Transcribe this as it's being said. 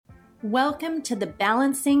Welcome to the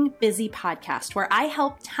Balancing Busy podcast, where I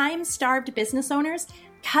help time-starved business owners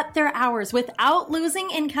cut their hours without losing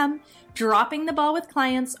income, dropping the ball with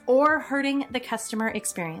clients, or hurting the customer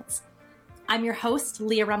experience. I'm your host,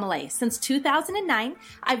 Leah Remillet. Since 2009,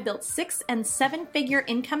 I've built 6- and 7-figure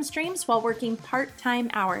income streams while working part-time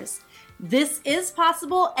hours. This is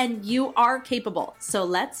possible and you are capable, so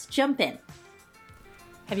let's jump in.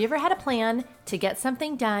 Have you ever had a plan to get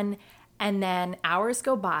something done and then hours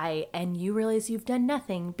go by and you realize you've done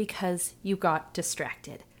nothing because you got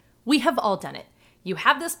distracted? We have all done it. You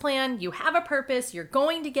have this plan, you have a purpose, you're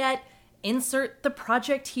going to get, insert the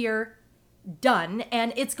project here, done,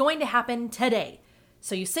 and it's going to happen today.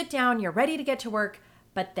 So you sit down, you're ready to get to work,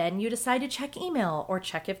 but then you decide to check email or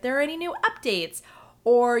check if there are any new updates,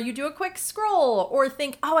 or you do a quick scroll or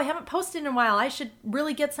think, oh, I haven't posted in a while, I should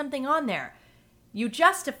really get something on there. You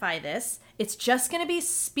justify this. It's just going to be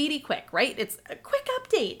speedy quick, right? It's a quick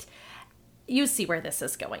update. You see where this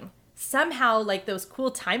is going. Somehow, like those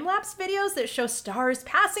cool time-lapse videos that show stars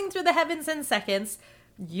passing through the heavens in seconds,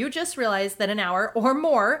 you just realize that an hour or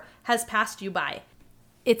more has passed you by.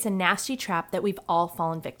 It's a nasty trap that we've all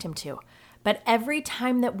fallen victim to. But every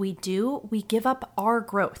time that we do, we give up our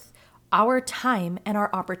growth, our time, and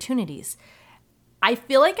our opportunities. I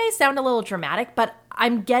feel like I sound a little dramatic, but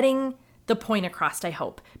I'm getting the point across, I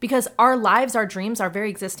hope, because our lives, our dreams, our very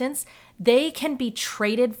existence, they can be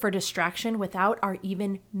traded for distraction without our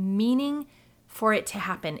even meaning for it to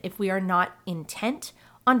happen if we are not intent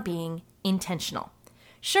on being intentional.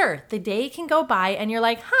 Sure, the day can go by and you're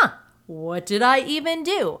like, what did I even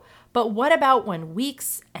do? But what about when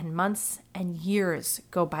weeks and months and years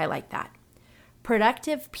go by like that?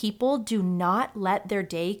 Productive people do not let their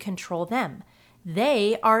day control them.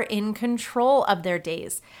 They are in control of their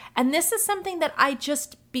days. And this is something that I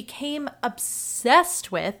just became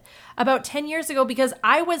obsessed with about 10 years ago because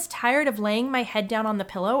I was tired of laying my head down on the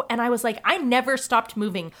pillow and I was like, I never stopped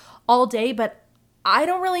moving all day, but I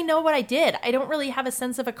don't really know what I did. I don't really have a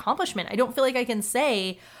sense of accomplishment. I don't feel like I can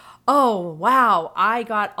say, oh, wow, I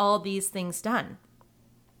got all these things done.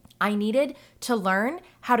 I needed to learn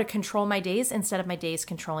how to control my days instead of my days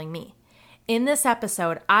controlling me. In this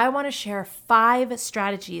episode, I want to share 5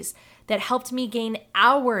 strategies that helped me gain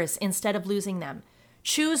hours instead of losing them.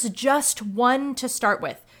 Choose just one to start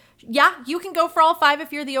with. Yeah, you can go for all 5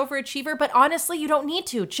 if you're the overachiever, but honestly, you don't need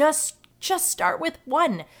to. Just start with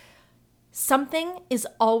one. Something is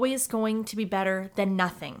always going to be better than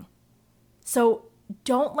nothing. So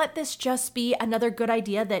don't let this just be another good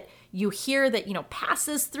idea that you hear that,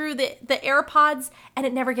 passes through the AirPods and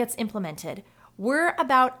it never gets implemented. We're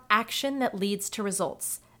about action that leads to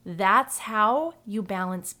results. That's how you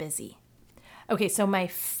balance busy. Okay, so my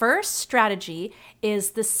first strategy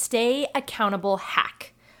is the stay accountable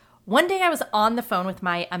hack. One day I was on the phone with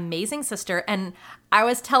my amazing sister and I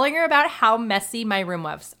was telling her about how messy my room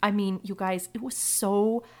was. I mean, you guys, it was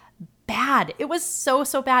so bad. It was so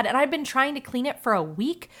bad. And I'd been trying to clean it for a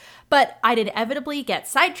week, but I'd inevitably get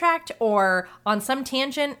sidetracked or on some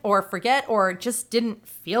tangent or forget or just didn't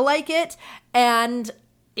feel like it. And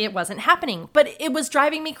it wasn't happening, but it was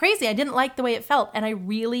driving me crazy. I didn't like the way it felt. And I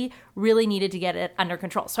really, really needed to get it under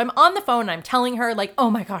control. So I'm on the phone and I'm telling her like, oh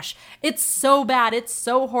my gosh, it's so bad. It's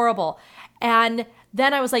so horrible. And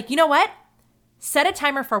then I was like, you know what? Set a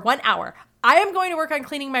timer for 1 hour. I am going to work on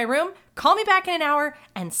cleaning my room. Call me back in an hour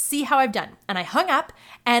and see how I've done. And I hung up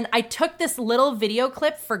and I took this little video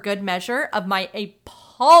clip for good measure of my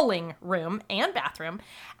appalling room and bathroom.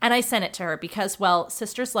 And I sent it to her because, well,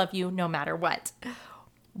 sisters love you no matter what.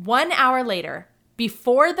 1 hour later,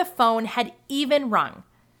 before the phone had even rung,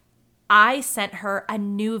 I sent her a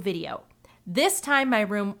new video. This time my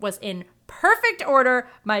room was in perfect order.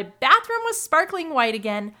 My bathroom was sparkling white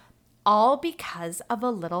again, all because of a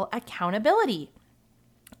little accountability.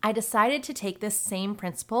 I decided to take this same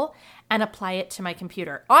principle and apply it to my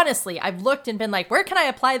computer. Honestly, I've looked and been like, where can I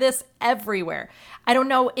apply this? Everywhere. I don't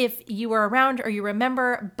know if you were around or you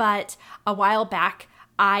remember, but a while back,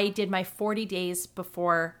 I did my 40 days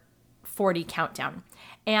before 40 countdown.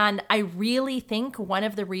 And I really think one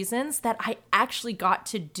of the reasons that I actually got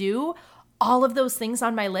to do all of those things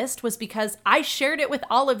on my list was because I shared it with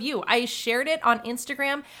all of you. I shared it on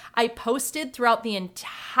Instagram. I posted throughout the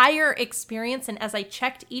entire experience. And as I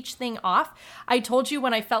checked each thing off, I told you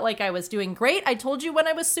when I felt like I was doing great. I told you when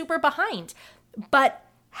I was super behind. But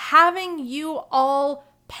having you all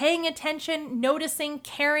paying attention, noticing,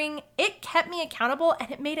 caring, it kept me accountable and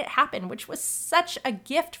it made it happen, which was such a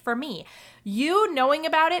gift for me. You knowing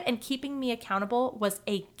about it and keeping me accountable was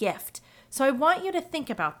a gift. So I want you to think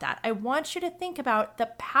about that. I want you to think about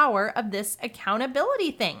the power of this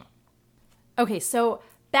accountability thing. Okay, so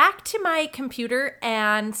back to my computer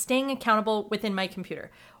and staying accountable within my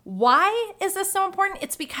computer. Why is this so important?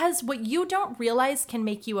 It's because what you don't realize can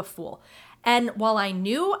make you a fool. And while I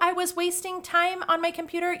knew I was wasting time on my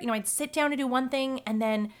computer, I'd sit down to do one thing and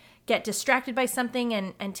then get distracted by something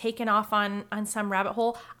and taken off on some rabbit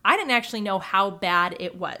hole. I didn't actually know how bad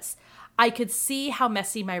it was. I could see how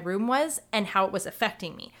messy my room was and how it was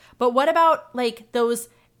affecting me. But what about those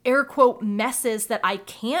air quote messes that I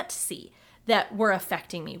can't see that were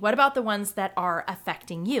affecting me? What about the ones that are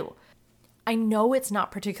affecting you? I know it's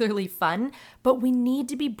not particularly fun, but we need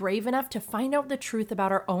to be brave enough to find out the truth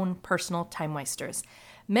about our own personal time wasters.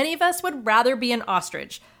 Many of us would rather be an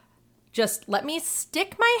ostrich. Just let me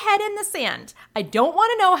stick my head in the sand. I don't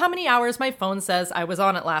want to know how many hours my phone says I was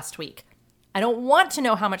on it last week. I don't want to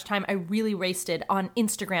know how much time I really wasted on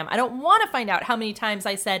Instagram. I don't want to find out how many times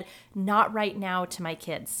I said, "not right now" to my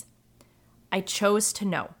kids. I chose to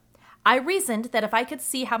know. I reasoned that if I could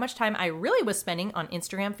see how much time I really was spending on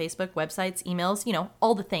Instagram, Facebook, websites, emails,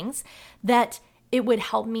 all the things, that it would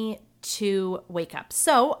help me to wake up.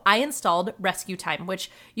 So I installed Rescue Time, which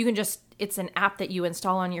it's an app that you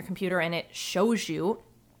install on your computer and it shows you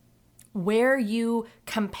where you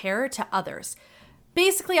compare to others.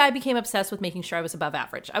 Basically, I became obsessed with making sure I was above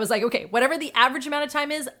average. I was like, okay, whatever the average amount of time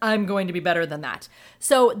is, I'm going to be better than that.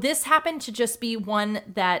 So this happened to just be one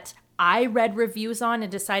that I read reviews on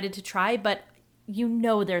and decided to try, but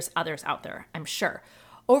there's others out there, I'm sure.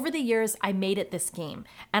 Over the years, I made it this game,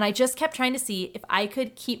 and I just kept trying to see if I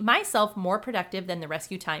could keep myself more productive than the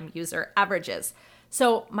Rescue Time user averages.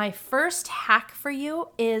 So my first hack for you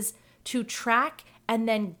is to track and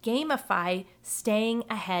then gamify staying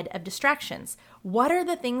ahead of distractions. What are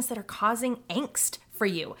the things that are causing angst for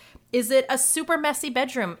you? Is it a super messy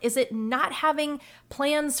bedroom? Is it not having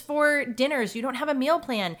plans for dinners? You don't have a meal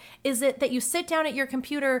plan? Is it that you sit down at your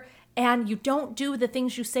computer and you don't do the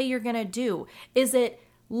things you say you're going to do? Is it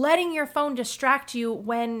letting your phone distract you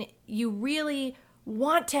when you really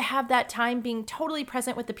want to have that time being totally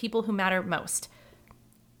present with the people who matter most?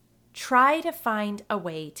 Try to find a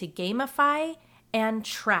way to gamify and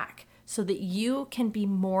track so that you can be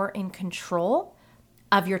more in control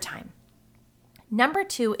of your time. Number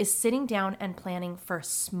 2 is sitting down and planning for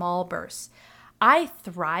small bursts. I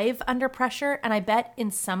thrive under pressure, and I bet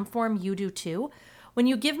in some form you do too. When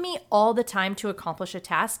you give me all the time to accomplish a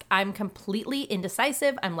task, I'm completely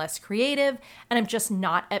indecisive, I'm less creative, and I'm just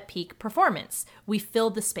not at peak performance. We fill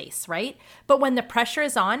the space, right? But when the pressure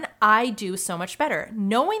is on, I do so much better.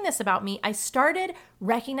 Knowing this about me, I started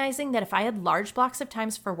recognizing that if I had large blocks of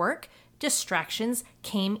times for work, distractions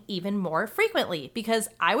came even more frequently because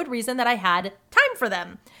I would reason that I had time for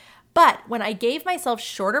them. But when I gave myself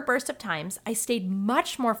shorter bursts of times, I stayed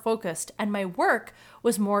much more focused and my work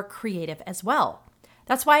was more creative as well.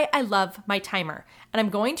 That's why I love my timer, and I'm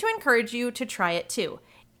going to encourage you to try it too.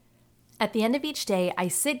 At the end of each day, I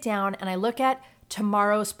sit down and I look at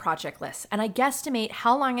tomorrow's project list and I guesstimate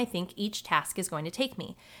how long I think each task is going to take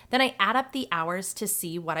me. Then I add up the hours to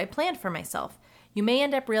see what I planned for myself. You may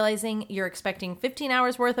end up realizing you're expecting 15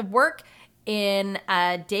 hours worth of work in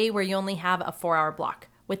a day where you only have a 4-hour block.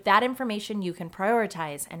 With that information, you can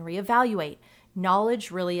prioritize and reevaluate.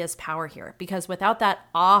 Knowledge really is power here because without that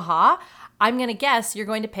I'm going to guess you're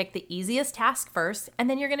going to pick the easiest task first, and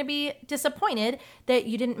then you're going to be disappointed that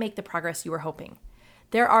you didn't make the progress you were hoping.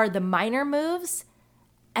 There are the minor moves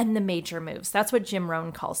and the major moves. That's what Jim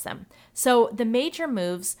Rohn calls them. So the major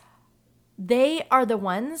moves, they are the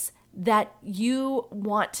ones that you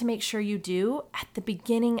want to make sure you do at the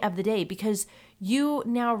beginning of the day because you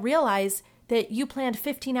now realize that you planned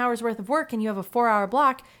 15 hours worth of work and you have a 4-hour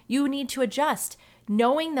block. You need to adjust.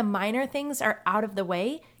 Knowing the minor things are out of the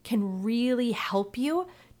way can really help you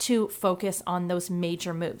to focus on those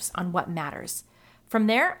major moves, on what matters. From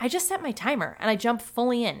there, I just set my timer and I jump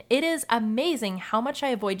fully in. It is amazing how much I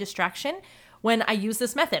avoid distraction when I use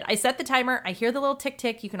this method. I set the timer, I hear the little tick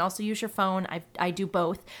tick. You can also use your phone. I do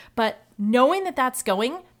both. But knowing that that's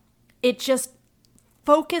going, it just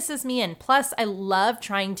focuses me in. Plus, I love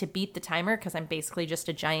trying to beat the timer because I'm basically just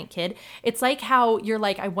a giant kid. It's like how you're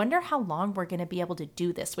like, I wonder how long we're going to be able to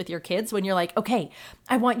do this with your kids when you're like, okay,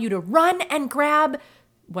 I want you to run and grab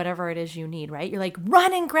whatever it is you need, right? You're like,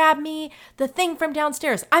 run and grab me the thing from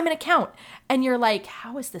downstairs. I'm going to count. And you're like,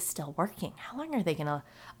 how is this still working? How long are they going to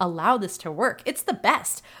allow this to work? It's the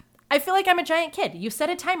best. I feel like I'm a giant kid. You set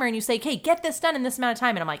a timer and you say, okay, get this done in this amount of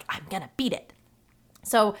time. And I'm like, I'm going to beat it.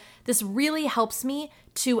 So this really helps me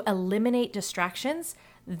to eliminate distractions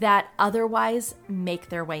that otherwise make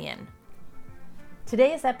their way in.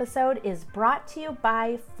 Today's episode is brought to you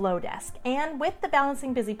by Flowdesk. And with the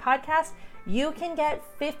Balancing Busy podcast, you can get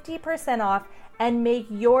 50% off and make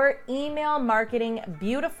your email marketing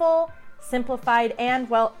beautiful, simplified, and,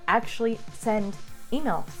 well, actually send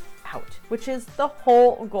emails out, which is the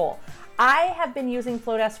whole goal. I have been using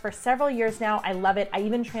Flodesk for several years now. I love it. I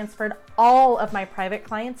even transferred all of my private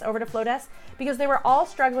clients over to Flodesk because they were all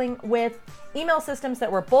struggling with email systems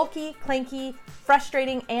that were bulky, clanky,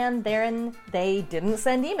 frustrating, and then they didn't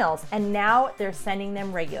send emails. And now they're sending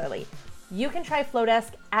them regularly. You can try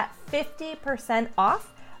Flodesk at 50%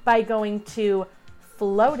 off by going to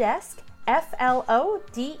Flodesk,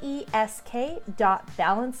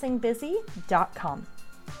 FLODESK.balancingbusy.com.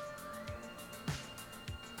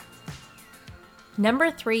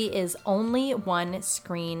 Number 3 is only one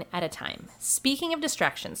screen at a time. Speaking of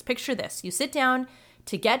distractions, picture this. You sit down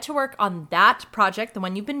to get to work on that project, the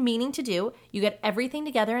one you've been meaning to do. You get everything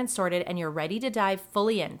together and sorted, and you're ready to dive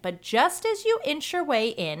fully in. But just as you inch your way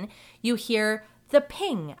in, you hear the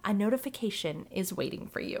ping. A notification is waiting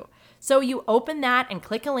for you. So you open that and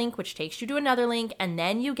click a link, which takes you to another link, and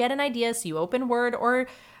then you get an idea. So you open Word or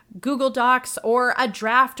Google Docs or a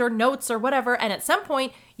draft or notes or whatever, and at some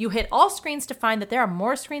point you hit all screens to find that there are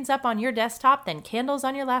more screens up on your desktop than candles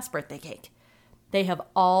on your last birthday cake. They have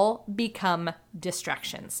all become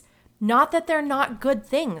distractions. Not that they're not good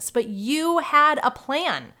things, but you had a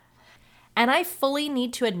plan. And I fully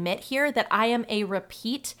need to admit here that I am a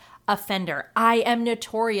repeat offender. I am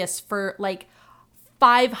notorious for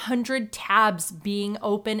 500 tabs being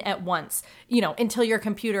open at once, until your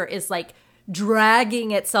computer is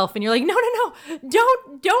dragging itself and you're like, no, don't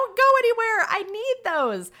go anywhere. I need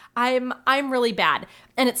those. I'm really bad.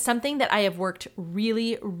 And it's something that I have worked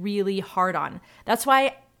really, really hard on. That's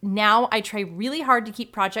why now I try really hard to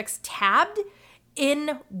keep projects tabbed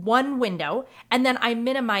in one window, and then I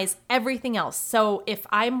minimize everything else. So if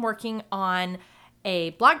I'm working on a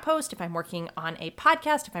blog post, if I'm working on a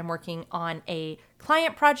podcast, if I'm working on a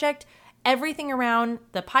client project, everything around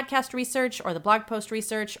the podcast research or the blog post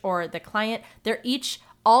research or the client, they're each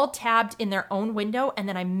all tabbed in their own window, and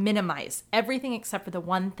then I minimize everything except for the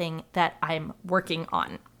one thing that I'm working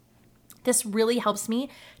on. This really helps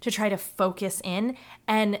me to try to focus in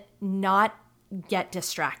and not get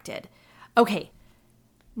distracted. Okay,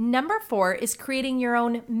 number 4 is creating your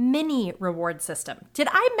own mini reward system. Did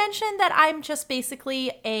I mention that I'm just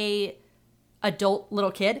basically a adult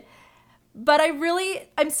little kid? But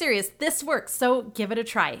I'm serious. This works, so give it a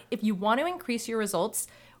try. If you want to increase your results,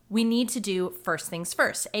 we need to do first things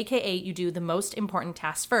first, aka you do the most important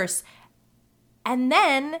tasks first, and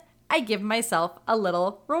then I give myself a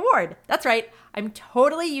little reward. That's right. I'm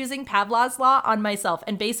totally using Pavlov's law on myself,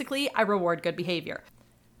 and basically I reward good behavior.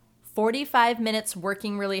 45 minutes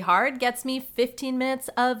working really hard gets me 15 minutes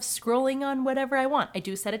of scrolling on whatever I want. I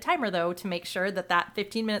do set a timer, though, to make sure that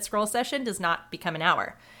 15-minute scroll session does not become an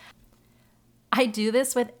hour. I do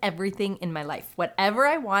this with everything in my life. Whatever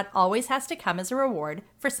I want always has to come as a reward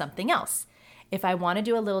for something else. If I want to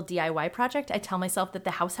do a little DIY project, I tell myself that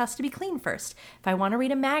the house has to be clean first. If I want to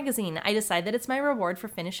read a magazine, I decide that it's my reward for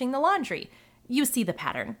finishing the laundry. You see the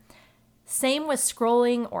pattern. Same with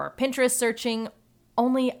scrolling or Pinterest searching,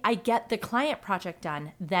 only I get the client project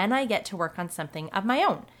done, then I get to work on something of my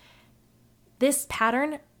own. This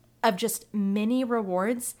pattern of just mini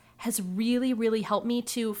rewards has really, really helped me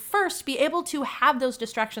to first be able to have those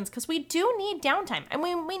distractions, because we do need downtime. And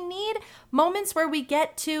we need moments where we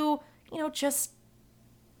get to, just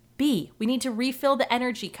be. We need to refill the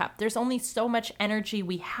energy cup. There's only so much energy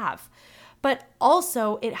we have. But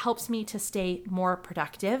also it helps me to stay more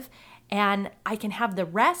productive, and I can have the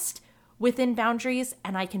rest within boundaries,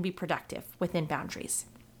 and I can be productive within boundaries.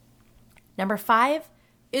 Number 5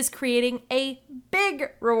 is creating a big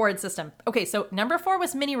reward system. Okay, so number 4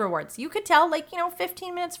 was mini rewards. You could tell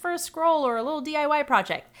 15 minutes for a scroll or a little DIY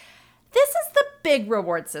project. This is the big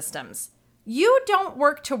reward systems. You don't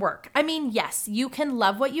work to work. I mean, yes, you can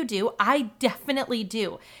love what you do. I definitely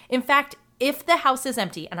do. In fact, if the house is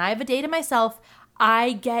empty and I have a day to myself,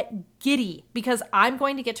 I get giddy because I'm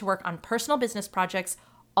going to get to work on personal business projects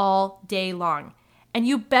all day long. And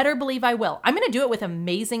you better believe I will. I'm going to do it with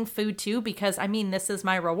amazing food too, because this is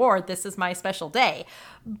my reward. This is my special day.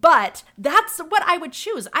 But that's what I would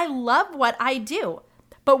choose. I love what I do.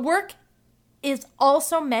 But work is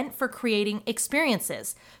also meant for creating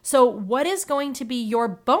experiences. So what is going to be your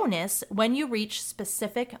bonus when you reach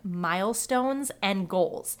specific milestones and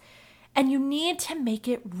goals? And you need to make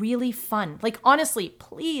it really fun. Honestly,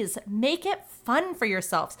 please make it fun for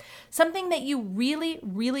yourselves. Something that you really,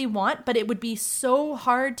 really want, but it would be so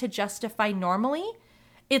hard to justify normally.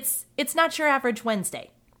 It's not your average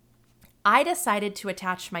Wednesday. I decided to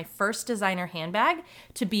attach my first designer handbag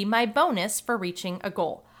to be my bonus for reaching a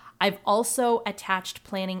goal. I've also attached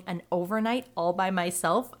planning an overnight all by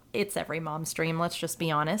myself. It's every mom's dream, let's just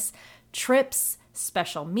be honest. Trips,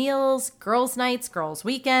 special meals, girls' nights, girls'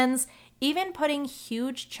 weekends, even putting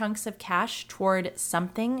huge chunks of cash toward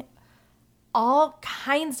something, all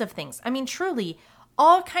kinds of things. I mean, truly,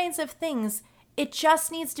 all kinds of things. It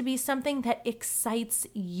just needs to be something that excites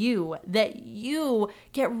you, that you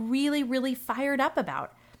get really, really fired up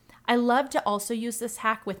about. I love to also use this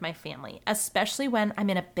hack with my family, especially when I'm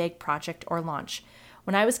in a big project or launch.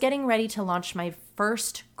 When I was getting ready to launch my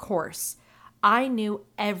first course, I knew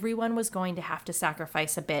everyone was going to have to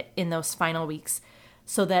sacrifice a bit in those final weeks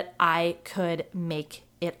so that I could make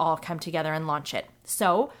it all come together and launch it.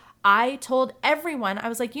 So I told everyone, I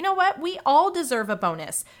was like, you know what? We all deserve a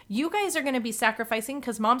bonus. You guys are going to be sacrificing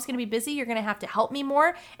because mom's going to be busy. You're going to have to help me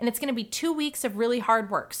more. And it's going to be 2 weeks of really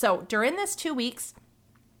hard work. So during this 2 weeks,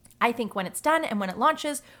 I think when it's done and when it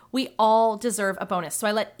launches, we all deserve a bonus. So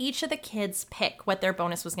I let each of the kids pick what their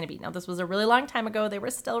bonus was going to be. Now, this was a really long time ago. They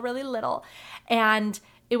were still really little. And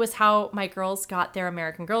it was how my girls got their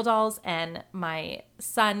American Girl dolls and my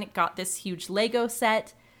son got this huge Lego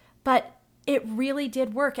set. But it really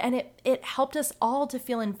did work, and it helped us all to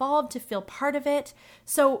feel involved, to feel part of it.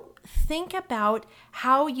 So think about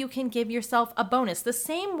how you can give yourself a bonus. The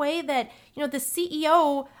same way that, the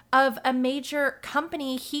CEO of a major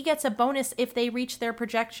company, he gets a bonus if they reach their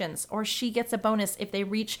projections, or she gets a bonus if they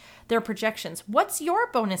reach their projections. What's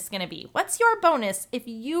your bonus going to be? What's your bonus if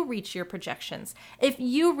you reach your projections, if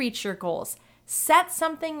you reach your goals? Set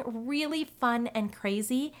something really fun and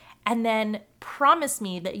crazy, and then promise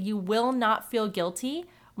me that you will not feel guilty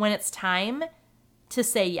when it's time to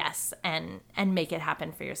say yes and make it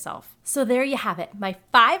happen for yourself. So there you have it, my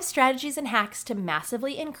 5 strategies and hacks to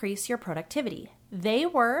massively increase your productivity. They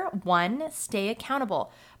were: 1, stay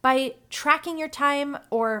accountable by tracking your time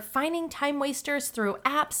or finding time wasters through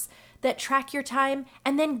apps that track your time,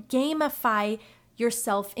 and then gamify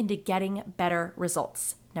yourself into getting better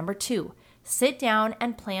results. Number 2, sit down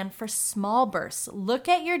and plan for small bursts. Look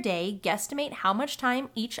at your day, guesstimate how much time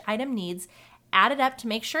each item needs, add it up to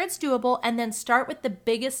make sure it's doable, and then start with the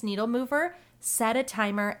biggest needle mover, set a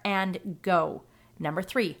timer, and go. Number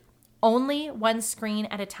 3, only one screen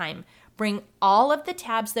at a time. Bring all of the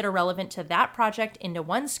tabs that are relevant to that project into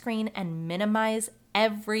one screen and minimize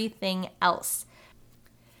everything else.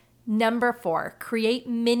 Number 4, create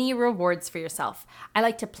mini rewards for yourself. I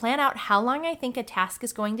like to plan out how long I think a task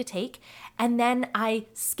is going to take, and then I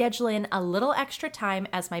schedule in a little extra time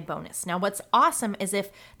as my bonus. Now, what's awesome is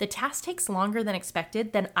if the task takes longer than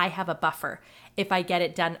expected, then I have a buffer. If I get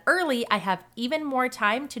it done early, I have even more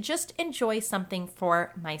time to just enjoy something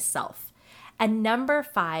for myself. And number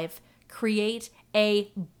 5, create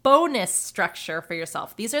a bonus structure for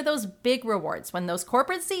yourself. These are those big rewards. When those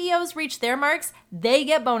corporate CEOs reach their marks, they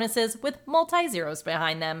get bonuses with multi-zeros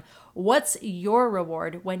behind them. What's your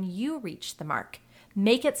reward when you reach the mark?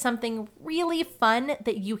 Make it something really fun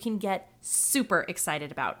that you can get super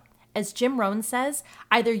excited about. As Jim Rohn says,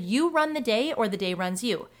 either you run the day or the day runs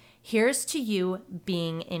you. Here's to you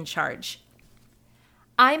being in charge.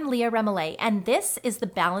 I'm Leah Remillet, and this is the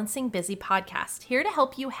Balancing Busy podcast, here to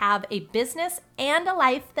help you have a business and a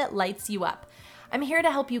life that lights you up. I'm here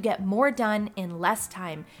to help you get more done in less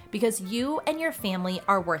time because you and your family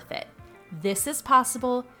are worth it. This is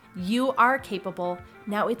possible. You are capable.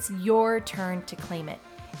 Now it's your turn to claim it.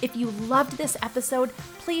 If you loved this episode,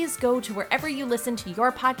 please go to wherever you listen to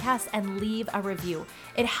your podcast and leave a review.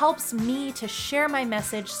 It helps me to share my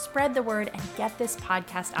message, spread the word, and get this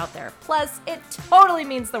podcast out there. Plus, it totally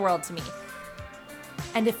means the world to me.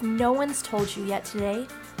 And if no one's told you yet today,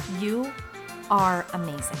 you are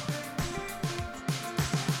amazing.